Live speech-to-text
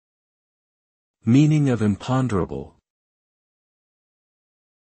Meaning of imponderable.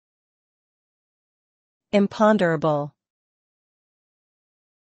 Imponderable.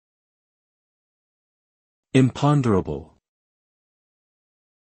 Imponderable.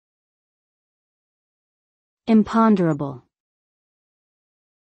 Imponderable.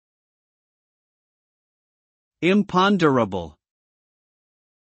 Imponderable.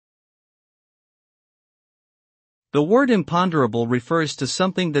 The word imponderable refers to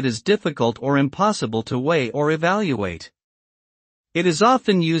something that is difficult or impossible to weigh or evaluate. It is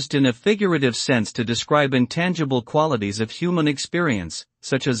often used in a figurative sense to describe intangible qualities of human experience,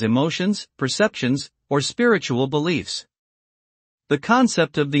 such as emotions, perceptions, or spiritual beliefs. The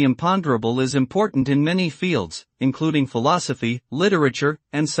concept of the imponderable is important in many fields, including philosophy, literature,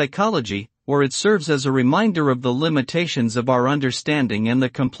 and psychology, where it serves as a reminder of the limitations of our understanding and the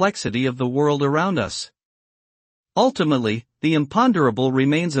complexity of the world around us. Ultimately, the imponderable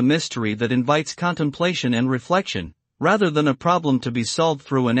remains a mystery that invites contemplation and reflection, rather than a problem to be solved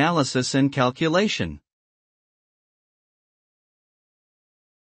through analysis and calculation.